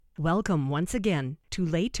Welcome once again to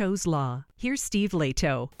Leto's Law. Here's Steve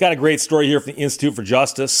Leto. Got a great story here from the Institute for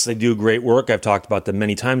Justice. They do great work. I've talked about them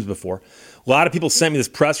many times before. A lot of people sent me this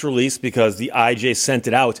press release because the IJ sent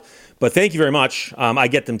it out. But thank you very much. I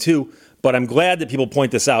get them too. But I'm glad that people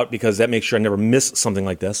point this out because that makes sure I never miss something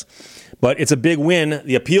like this. But it's a big win.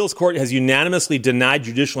 The appeals court has unanimously denied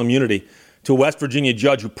judicial immunity to a West Virginia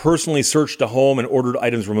judge who personally searched a home and ordered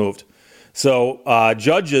items removed. So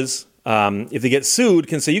judges, if they get sued,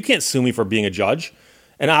 can say, you can't sue me for being a judge.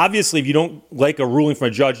 And obviously, if you don't like a ruling from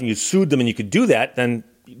a judge and you sued them and you could do that, then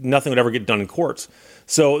nothing would ever get done in courts.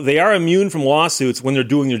 So they are immune from lawsuits when they're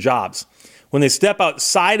doing their jobs. When they step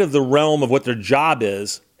outside of the realm of what their job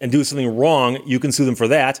is and do something wrong, you can sue them for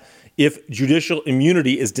that if judicial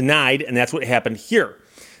immunity is denied, and that's what happened here.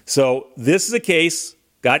 So this is a case,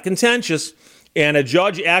 got contentious, and a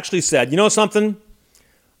judge actually said, you know something?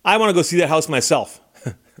 I want to go see that house myself.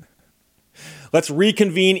 Let's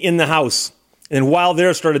reconvene in the house. And while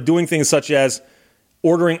there, started doing things such as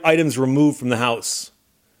ordering items removed from the house.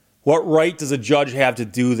 What right does a judge have to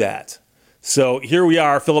do that? So here we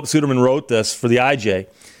are. Philip Suderman wrote this for the IJ.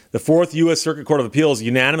 The Fourth U.S. Circuit Court of Appeals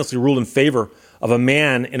unanimously ruled in favor of a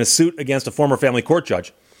man in a suit against a former family court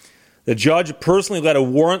judge. The judge personally led a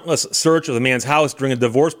warrantless search of the man's house during a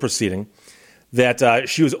divorce proceeding that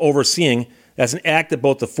she was overseeing. That's an act that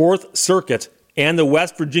both the Fourth Circuit and the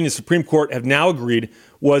West Virginia Supreme Court have now agreed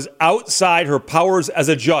was outside her powers as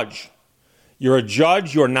a judge. You're a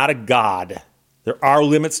judge, you're not a god. There are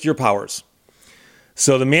limits to your powers.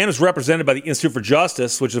 So the man was represented by the Institute for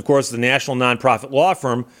Justice, which of course is the national nonprofit law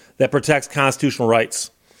firm that protects constitutional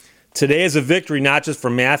rights. Today is a victory not just for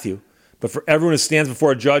Matthew, but for everyone who stands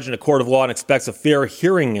before a judge in a court of law and expects a fair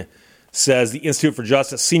hearing, says the Institute for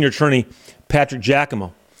Justice senior attorney Patrick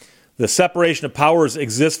Giacomo. The separation of powers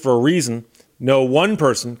exists for a reason. No one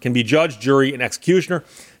person can be judge, jury, and executioner.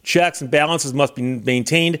 Checks and balances must be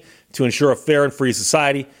maintained to ensure a fair and free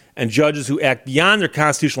society, and judges who act beyond their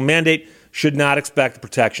constitutional mandate should not expect the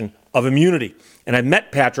protection of immunity. And I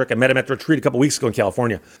met Patrick. I met him at a retreat a couple weeks ago in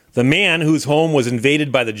California. The man whose home was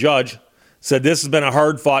invaded by the judge said, this has been a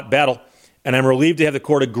hard-fought battle, and I'm relieved to have the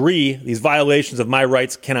court agree these violations of my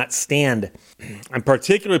rights cannot stand. I'm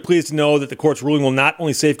particularly pleased to know that the court's ruling will not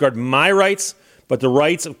only safeguard my rights, but the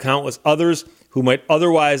rights of countless others who might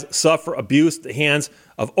otherwise suffer abuse at the hands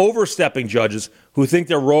of overstepping judges who think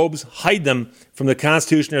their robes hide them from the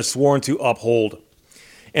Constitution they're sworn to uphold.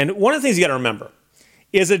 And one of the things you got to remember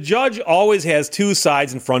is a judge always has two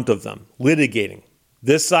sides in front of them, litigating.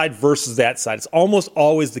 This side versus that side. It's almost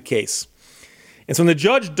always the case. And so when the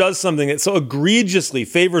judge does something that so egregiously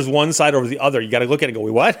favors one side over the other, you got to look at it and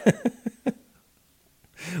go, wait, what?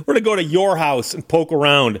 We're going to go to your house and poke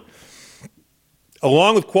around.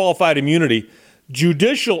 Along with qualified immunity,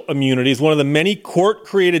 judicial immunity is one of the many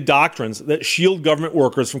court-created doctrines that shield government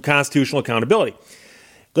workers from constitutional accountability.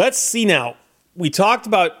 Let's see now. We talked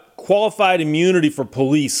about qualified immunity for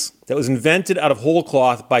police that was invented out of whole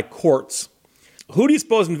cloth by courts. Who do you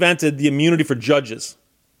suppose invented the immunity for judges?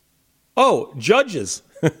 Oh, judges.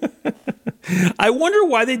 I wonder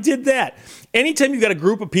why they did that. Anytime you've got a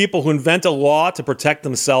group of people who invent a law to protect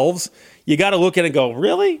themselves, you got to look at it and go,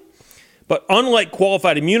 really? But unlike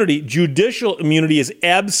qualified immunity, judicial immunity is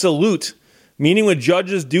absolute, meaning when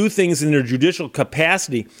judges do things in their judicial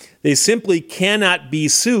capacity, they simply cannot be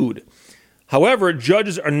sued. However,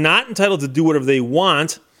 judges are not entitled to do whatever they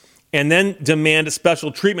want and then demand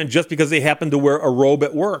special treatment just because they happen to wear a robe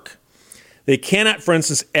at work. They cannot, for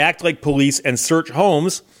instance, act like police and search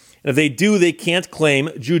homes, and if they do, they can't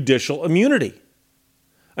claim judicial immunity.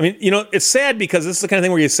 I mean, it's sad because this is the kind of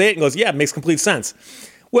thing where you say it and goes, yeah, it makes complete sense.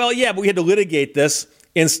 Well, yeah, but we had to litigate this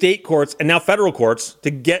in state courts and now federal courts to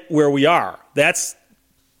get where we are. That's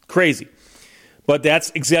crazy. But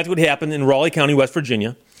that's exactly what happened in Raleigh County, West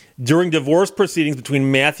Virginia, during divorce proceedings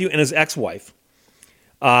between Matthew and his ex-wife.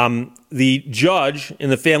 The judge in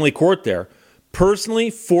the family court there personally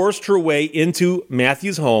forced her way into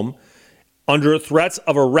Matthew's home under threats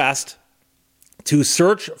of arrest to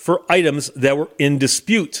search for items that were in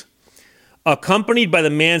dispute. Accompanied by the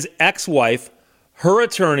man's ex-wife, her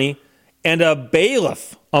attorney, and a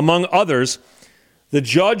bailiff, among others, the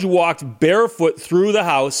judge walked barefoot through the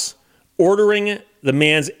house, ordering the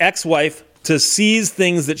man's ex-wife to seize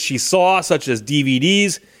things that she saw, such as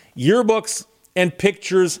DVDs, yearbooks, and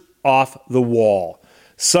pictures off the wall.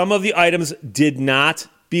 Some of the items did not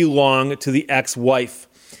belong to the ex-wife.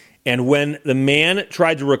 And when the man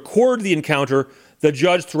tried to record the encounter, the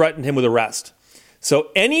judge threatened him with arrest. So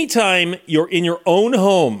anytime you're in your own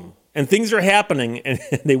home and things are happening and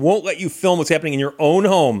they won't let you film what's happening in your own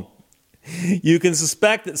home, you can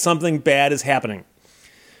suspect that something bad is happening.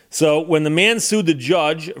 So when the man sued the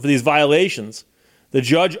judge for these violations, the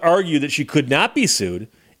judge argued that she could not be sued,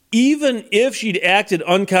 even if she'd acted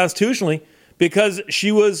unconstitutionally, because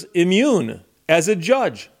she was immune as a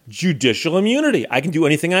judge. Judicial immunity. I can do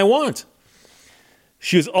anything I want.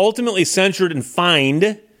 She was ultimately censured and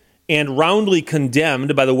fined and roundly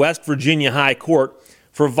condemned by the West Virginia High Court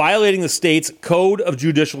for violating the state's Code of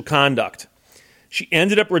Judicial Conduct. She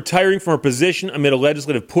ended up retiring from her position amid a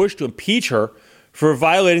legislative push to impeach her for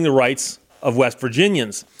violating the rights of West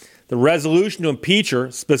Virginians. The resolution to impeach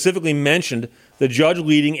her specifically mentioned the judge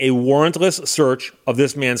leading a warrantless search of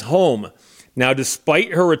this man's home. Now,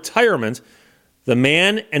 despite her retirement, the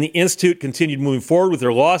man and the institute continued moving forward with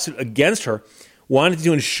their lawsuit against her, wanting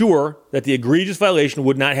to ensure that the egregious violation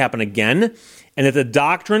would not happen again and that the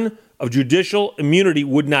doctrine of judicial immunity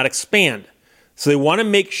would not expand. So they want to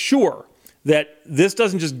make sure that this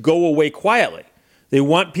doesn't just go away quietly. They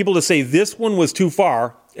want people to say this one was too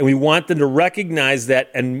far, and we want them to recognize that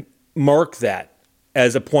and mark that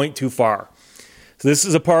as a point too far. So this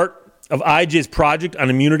is a part of IJ's project on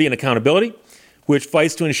immunity and accountability, which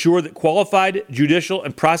fights to ensure that qualified judicial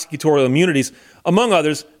and prosecutorial immunities, among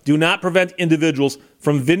others, do not prevent individuals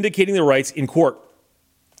from vindicating their rights in court.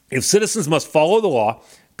 If citizens must follow the law,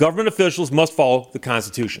 government officials must follow the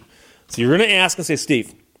Constitution. So you're going to ask and say,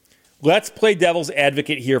 Steve, let's play devil's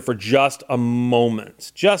advocate here for just a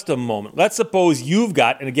moment. Just a moment. Let's suppose you've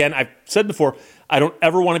got, and again, I've said before, I don't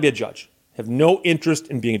ever want to be a judge. I have no interest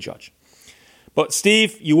in being a judge. But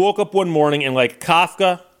Steve, you woke up one morning and like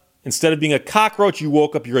Kafka, instead of being a cockroach, you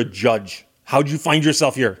woke up, you're a judge. How'd you find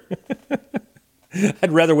yourself here?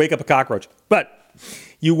 I'd rather wake up a cockroach. But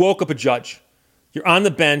you woke up a judge. You're on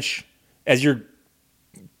the bench as you're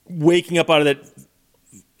waking up out of that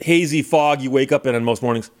hazy fog you wake up in on most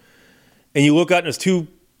mornings. And you look out and there's two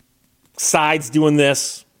sides doing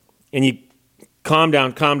this. And you calm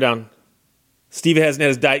down. Steve hasn't had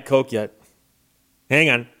his Diet Coke yet. Hang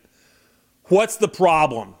on. What's the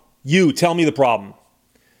problem? You, tell me the problem.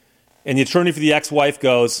 And the attorney for the ex-wife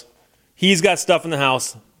goes, he's got stuff in the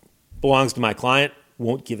house, belongs to my client,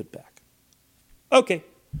 won't give it back. Okay.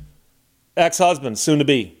 Ex-husband, soon to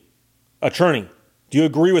be. Attorney, do you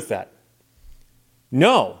agree with that?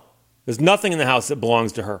 No. There's nothing in the house that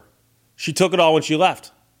belongs to her. She took it all when she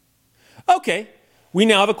left. Okay. We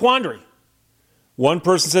now have a quandary. One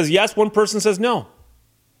person says yes, one person says no.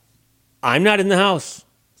 I'm not in the house.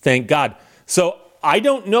 Thank God. So I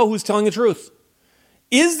don't know who's telling the truth.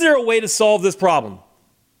 Is there a way to solve this problem?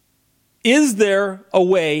 Is there a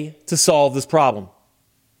way to solve this problem?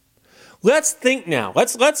 Let's think now.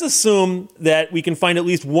 Let's assume that we can find at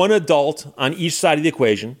least one adult on each side of the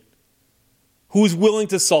equation who's willing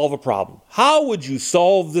to solve a problem. How would you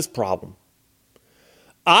solve this problem?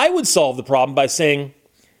 I would solve the problem by saying,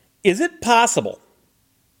 is it possible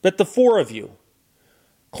that the four of you,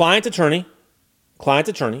 client attorney,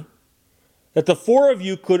 that the four of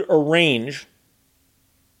you could arrange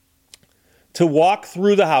to walk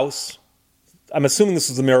through the house? I'm assuming this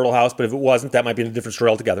was the marital house, but if it wasn't, that might be in a different story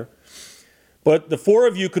altogether. But the four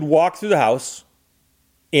of you could walk through the house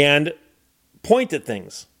and point at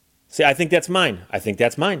things. Say, I think that's mine. I think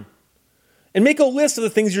that's mine. And make a list of the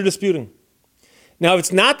things you're disputing. Now, if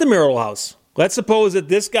it's not the marital house, let's suppose that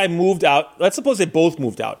this guy moved out. Let's suppose they both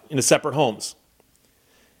moved out into separate homes.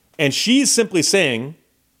 And she's simply saying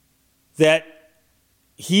that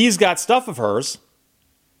he's got stuff of hers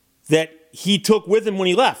that he took with him when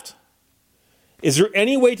he left. Is there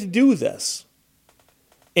any way to do this?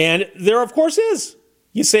 And there, of course, is.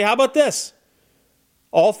 You say, how about this?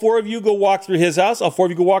 All four of you go walk through his house. All four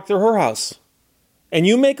of you go walk through her house. And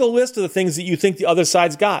you make a list of the things that you think the other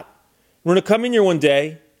side's got. We're going to come in here one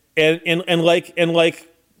day and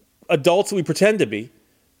like adults that we pretend to be,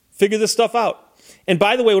 figure this stuff out. And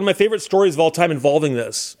by the way, one of my favorite stories of all time involving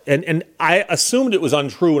this, and I assumed it was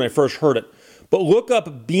untrue when I first heard it, but look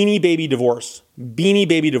up Beanie Baby divorce. Beanie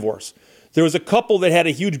Baby divorce. There was a couple that had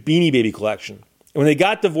a huge Beanie Baby collection. And when they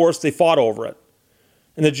got divorced, they fought over it.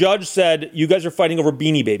 And the judge said, you guys are fighting over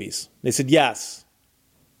Beanie Babies. They said, yes.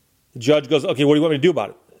 The judge goes, okay, what do you want me to do about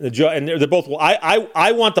it? And they're both, well,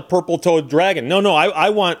 I want the purple-toed dragon. No, I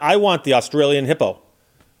want the Australian hippo.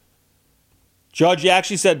 Judge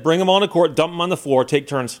actually said, bring them all to court, dump them on the floor, take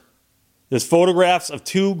turns. There's photographs of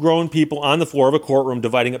two grown people on the floor of a courtroom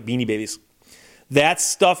dividing up Beanie Babies. That's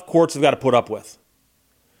stuff courts have got to put up with.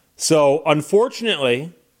 So,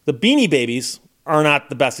 unfortunately, the Beanie Babies are not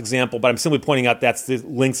the best example, but I'm simply pointing out that's the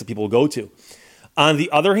links that people go to. On the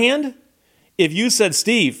other hand, if you said,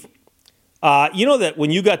 Steve, you know that when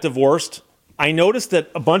you got divorced, I noticed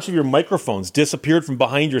that a bunch of your microphones disappeared from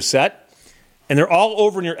behind your set, and they're all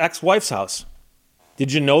over in your ex-wife's house.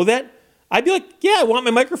 Did you know that? I'd be like, yeah, I want my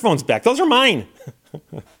microphones back. Those are mine.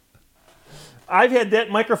 I've had that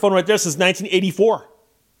microphone right there since 1984.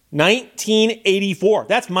 1984.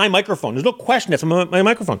 That's my microphone. There's no question that's my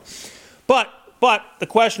microphone. But the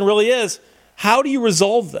question really is, how do you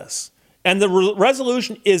resolve this? And the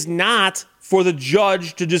resolution is not for the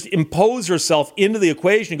judge to just impose herself into the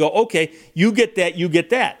equation and go, okay, you get that, you get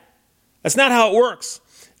that. That's not how it works.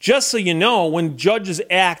 Just so you know, when judges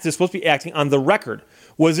act, they're supposed to be acting on the record.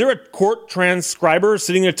 Was there a court transcriber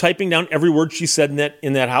sitting there typing down every word she said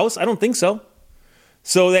in that house? I don't think so.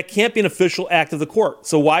 So that can't be an official act of the court.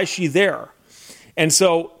 So why is she there? And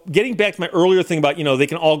so getting back to my earlier thing about, they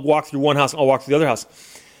can all walk through one house and all walk through the other house.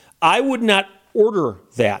 I would not order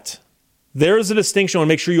that. There is a distinction I want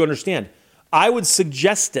to make sure you understand. I would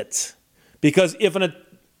suggest it because if an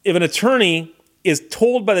attorney is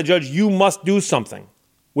told by the judge, you must do something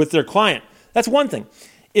with their client, that's one thing.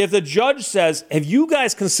 If the judge says, have you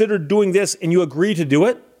guys considered doing this and you agree to do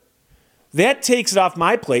it, that takes it off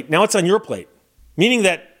my plate. Now it's on your plate. Meaning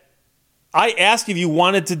that I asked if you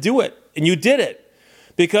wanted to do it, and you did it.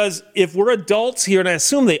 Because if we're adults here, and I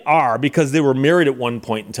assume they are because they were married at one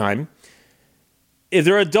point in time, if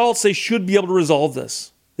they're adults, they should be able to resolve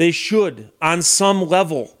this. They should, on some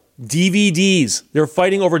level. DVDs. They're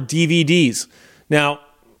fighting over DVDs. Now,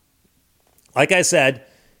 like I said,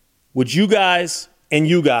 would you guys and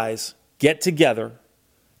you guys get together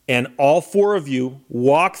and all four of you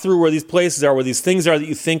walk through where these places are, where these things are that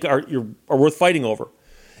you think are worth fighting over,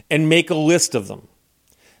 and make a list of them.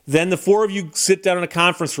 Then the four of you sit down in a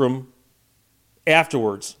conference room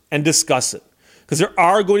afterwards and discuss it. Because there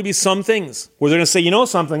are going to be some things where they're going to say, you know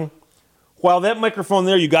something, while that microphone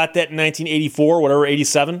there, you got that in 1984, whatever,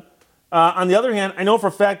 87. On the other hand, I know for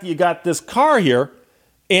a fact that you got this car here,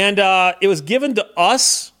 and it was given to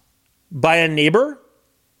us by a neighbor.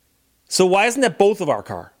 So why isn't that both of our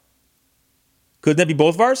car? Couldn't that be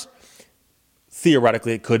both of ours?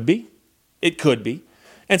 Theoretically, it could be. It could be.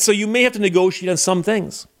 And so you may have to negotiate on some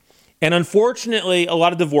things. And unfortunately, a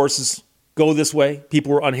lot of divorces go this way.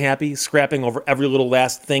 People were unhappy, scrapping over every little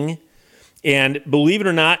last thing. And believe it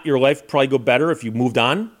or not, your life would probably go better if you moved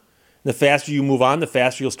on. The faster you move on, the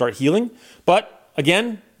faster you'll start healing. But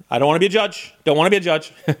again, I don't want to be a judge. Don't want to be a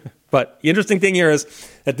judge. But the interesting thing here is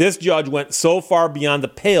that this judge went so far beyond the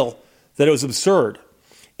pale that it was absurd.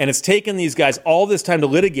 And it's taken these guys all this time to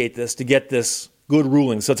litigate this to get this good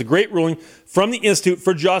ruling. So it's a great ruling from the Institute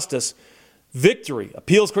for Justice. Victory.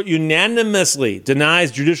 Appeals court unanimously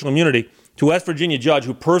denies judicial immunity to a West Virginia judge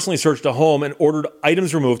who personally searched a home and ordered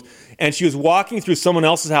items removed. And she was walking through someone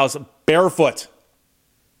else's house barefoot.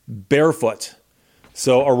 Barefoot.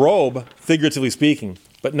 So a robe, figuratively speaking,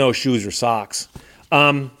 but no shoes or socks.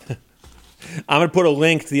 I'm going to put a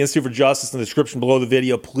link to the Institute for Justice in the description below the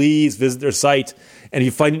video. Please visit their site. And if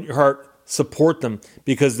you find it in your heart, support them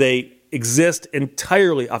because they exist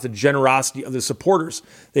entirely off the generosity of their supporters.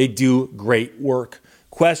 They do great work.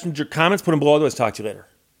 Questions or comments, put them below. Otherwise, talk to you later.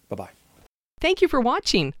 Bye-bye. Thank you for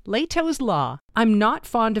watching Leto's Law. I'm not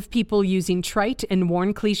fond of people using trite and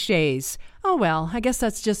worn cliches. Oh well, I guess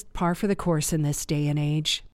that's just par for the course in this day and age.